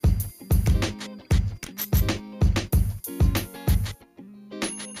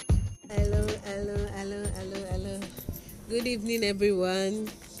Good evening, everyone.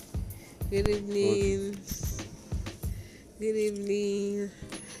 Good evening. Good evening.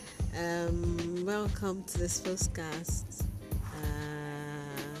 Welcome to this podcast.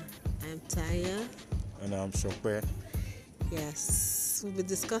 I'm Taya. And I'm Shokpe. Yes, we'll be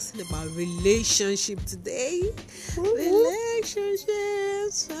discussing about relationship today.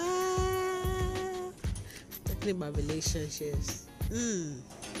 Relationships. Talking about relationships.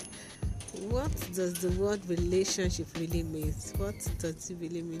 What does the word relationship really mean? What does it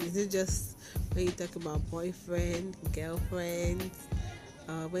really mean? Is it just when you talk about boyfriend, girlfriend,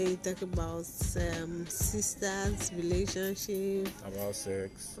 when you talk about sisters relationship, About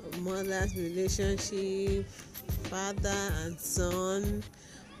sex. mother's relationship, father and son,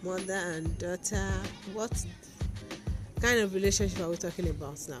 mother and daughter? What kind of relationship are we talking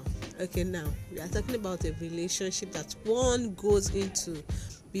about now? Okay, now we are talking about a relationship that one goes into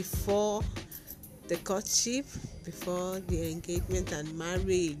before the courtship, before the engagement and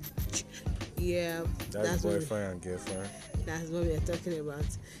marriage. Yeah, That's boyfriend and girlfriend. that's what we are talking about.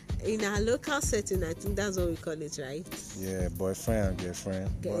 In our local setting, I think that's what we call it, right? Yeah, boyfriend and girlfriend.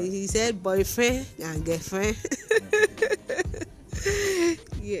 He said boyfriend and girlfriend.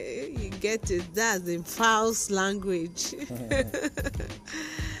 Yeah, you get it. That's in false language.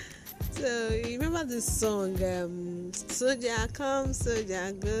 So you remember this song, soldier come,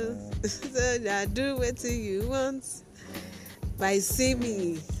 soldier go, soldier do what you want by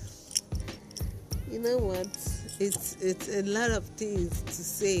Simi. You know what? It's a lot of things to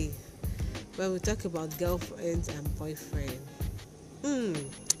say when we talk about girlfriends and boyfriend.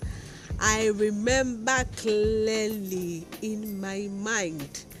 I remember clearly in my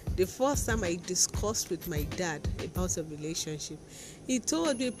mind the first time I discussed with my dad about a relationship. He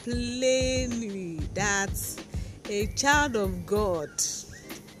told me plainly that a child of God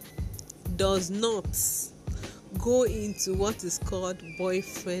does not go into what is called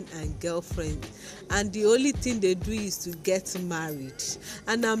boyfriend and girlfriend, and the only thing they do is to get married.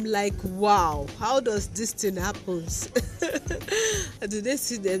 And I'm like, wow, how does this thing happen? Do they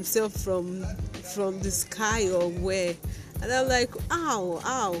see themselves from the sky or where? And I'm like,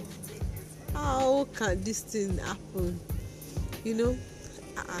 how can this thing happen? You know?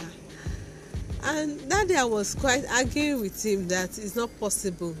 And that day I was quite arguing with him that it's not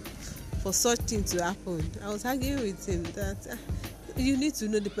possible for such thing to happen. I was arguing with him that you need to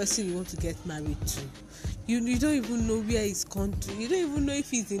know the person you want to get married to. You don't even know where his country. You don't even know if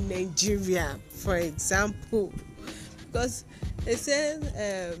he's in Nigeria, for example. Because they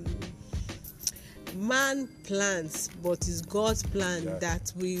said man plans, but it's God's plan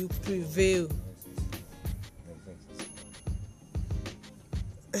that will prevail.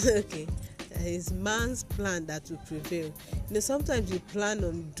 Okay. It's man's plan that will prevail. You know, sometimes you plan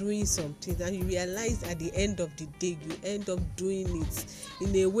on doing something and you realize at the end of the day you end up doing it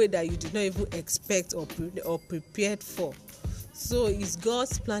in a way that you did not even expect or prepared for. So it's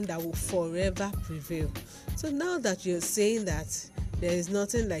God's plan that will forever prevail. So now that you're saying that there is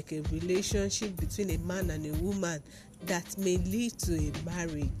nothing like a relationship between a man and a woman that may lead to a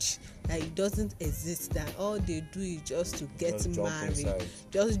marriage, that it doesn't exist, that all they do is just to get married,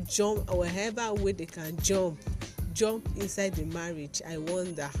 just jump wherever way they can jump inside the marriage. I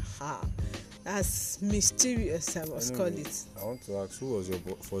wonder how. That's mysterious, I must call it. I want to ask, who was your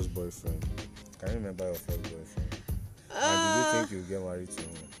first boyfriend? Can you remember your first boyfriend? And did you think you get married to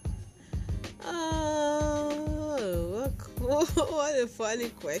him? What a funny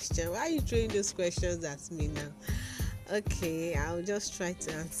question. Why are you throwing those questions at me now? Okay, I'll just try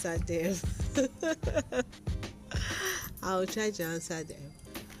to answer them. I'll try to answer them.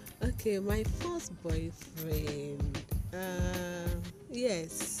 Okay, my first boyfriend.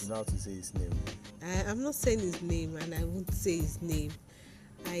 Yes. You know how to say his name. I'm not saying his name, and I won't say his name.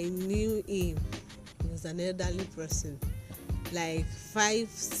 I knew him. He was an elderly person, like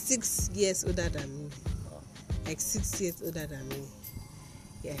 5-6 years older than me. Like 6 years older than me.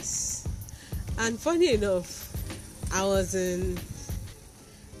 Yes. And funny enough, I was in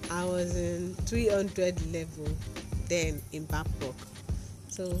 300 level then in Babcock.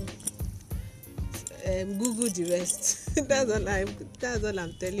 So Google the rest. That's all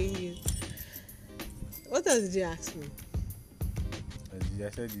I'm telling you. What else did you ask me? I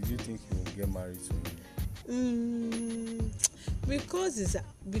said, did you think you would get married to him? Because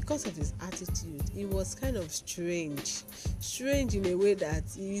of his attitude, it was kind of strange in a way that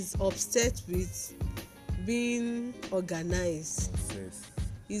he's obsessed with being organized.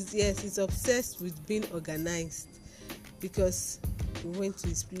 He's obsessed with being organized. Because we went to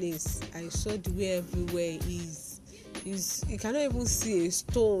his place, I saw the way everywhere is. You cannot even see a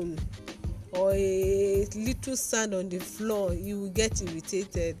stone or a little sand on the floor, you will get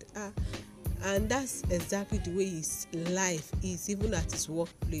irritated. And that's exactly the way his life is, even at his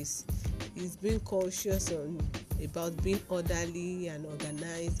workplace. He's being cautious about being orderly and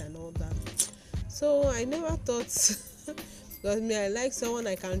organized and all that. So I never thought, because me, I like someone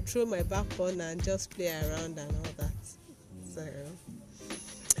I can throw my back on and just play around and all that.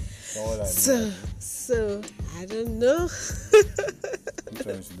 So I don't know. Which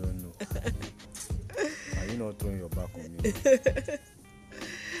ones you don't know? Are you not throwing your back on me?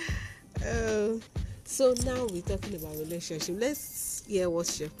 So now we're talking about relationship. Let's hear what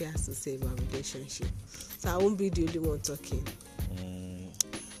Shepe has to say about relationship. So I won't be the only one talking.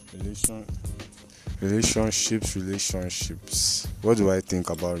 Relationships. What do I think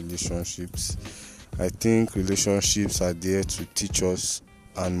about relationships? I think relationships are there to teach us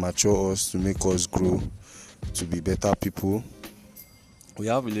and mature us, to make us grow, to be better people. We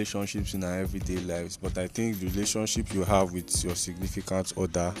have relationships in our everyday lives, but I think the relationship you have with your significant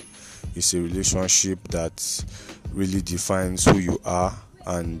other is a relationship that really defines who you are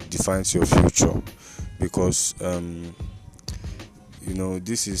and defines your future. Because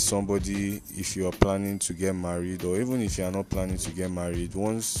this is somebody, if you are planning to get married, or even if you are not planning to get married,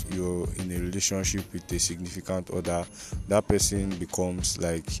 once you're in a relationship with a significant other, that person becomes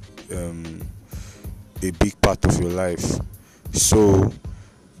like a big part of your life. So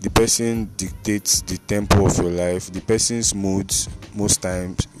the person dictates the tempo of your life. The person's moods most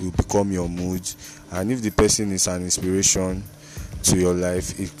times will become your mood, and if the person is an inspiration to your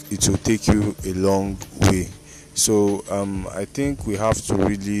life, it will take you a long way. So I think we have to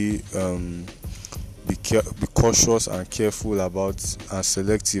really be cautious and careful about and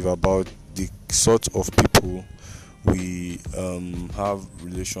selective about the sort of people we have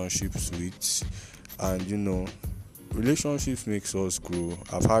relationships with. And relationships makes us grow.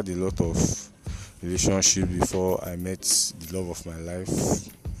 I've had a lot of relationships before I met the love of my life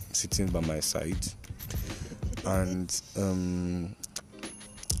sitting by my side. And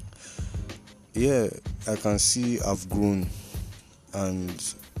I can see I've grown.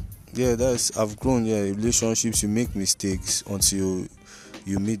 And I've grown. Relationships, you make mistakes until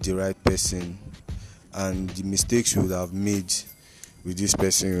you meet the right person, and the mistakes you would have made with this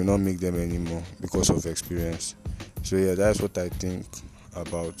person, you will not make them anymore because of experience. So that's what I think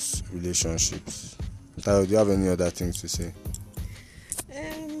about relationships. Tayo, do you have any other things to say?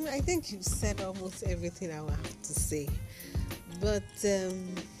 I think you've said almost everything I will have to say. But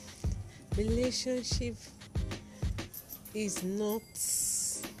relationship is not,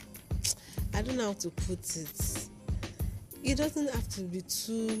 I don't know how to put it. It doesn't have to be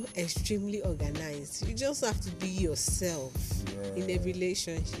too extremely organized. You just have to be yourself in a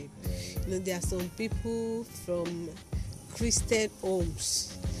relationship. There are some people from Christian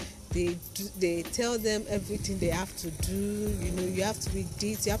homes. They tell them everything they have to do. You have to be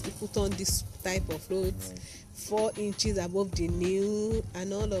this. You have to put on this type of clothes, 4 inches above the knee,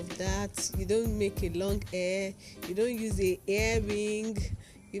 and all of that. You don't make a long hair. You don't use a earring.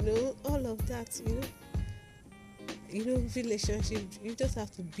 All of that. Relationship, you just have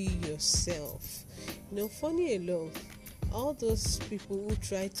to be yourself. Funny enough, all those people who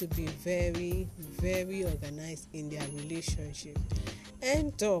try to be very, very organized in their relationship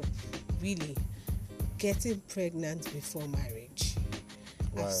end up really getting pregnant before marriage.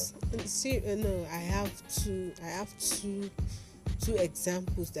 Why? I have two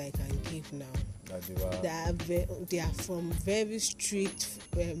examples that I can give now. They are from very strict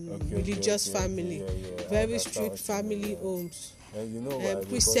religious family, very strict family homes. And you know why?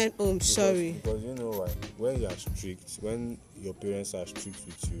 Christian homes. Sorry. Because you know why? When you are strict, when your parents are strict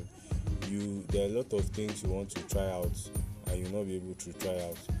with you, there are a lot of things you want to try out, and you'll not be able to try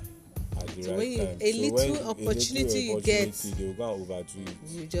out at the right time. A little opportunity you get, they will go and overdo it.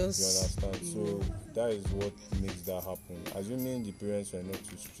 You understand? So that is what makes that happen. Assuming the parents were not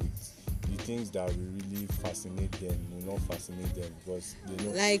too strict, the things that will really fascinate them will not fascinate them, because they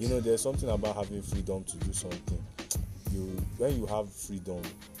know, there's something about having freedom to do something. When you have freedom,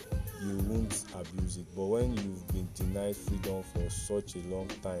 you won't abuse it. But when you've been denied freedom for such a long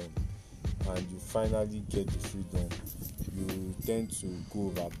time, and you finally get the freedom, you tend to go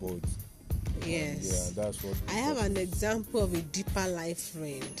overboard. Yes. That's what I have an example of a deeper life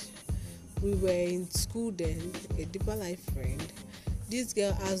friend. We were in school then, a deeper life friend. This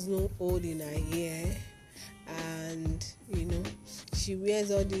girl has no hole in her hair, and she wears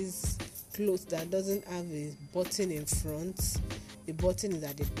all these clothes that doesn't have a button in front. The button is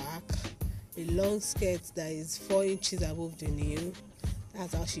at the back. A long skirt that is 4 inches above the knee.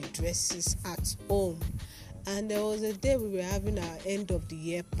 That's how she dresses at home. And there was a day we were having our end of the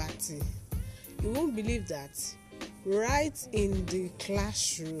year party, You won't believe that. Right in the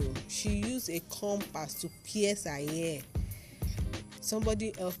classroom, she used a compass to pierce her ear.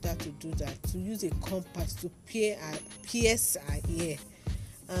 Somebody helped her to do that, to use a compass to pierce her ear.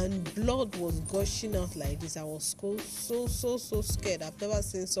 And blood was gushing out like this. I was so scared. I've never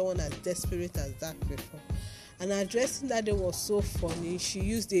seen someone as desperate as that before. And her dressing that day was so funny. She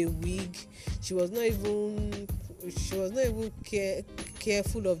used a wig. She was not even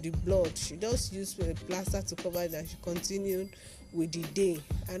careful of the blood. She just used a plaster to cover it, and she continued with the day.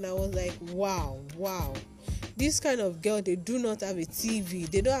 And I was like, wow. This kind of girl, they do not have a TV.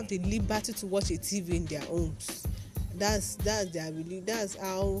 They don't have the liberty to watch a TV in their homes. That's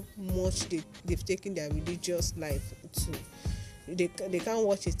how much they've taken their religious life to. They can't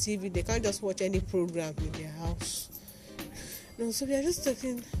watch a TV. They can't just watch any program in their house. No, so we are just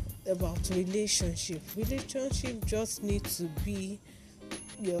talking about relationship. Relationship just need to be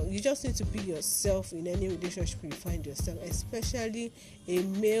you just need to be yourself in any relationship you find yourself, especially a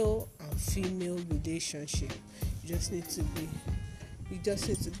male and female relationship. You just need to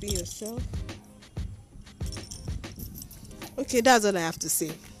be yourself. Okay, that's all I have to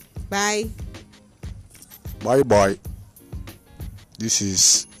say. Bye. Bye. This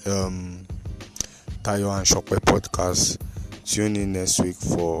is Tayo and Shokwe podcast. Tune in next week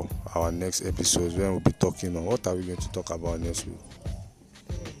for our next episode, when we'll be talking on what are we going to talk about next week.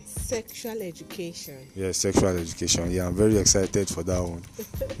 Sexual education. Yeah, sexual education. Yeah, I'm very excited for that one.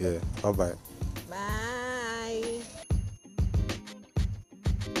 Yeah, bye. Bye.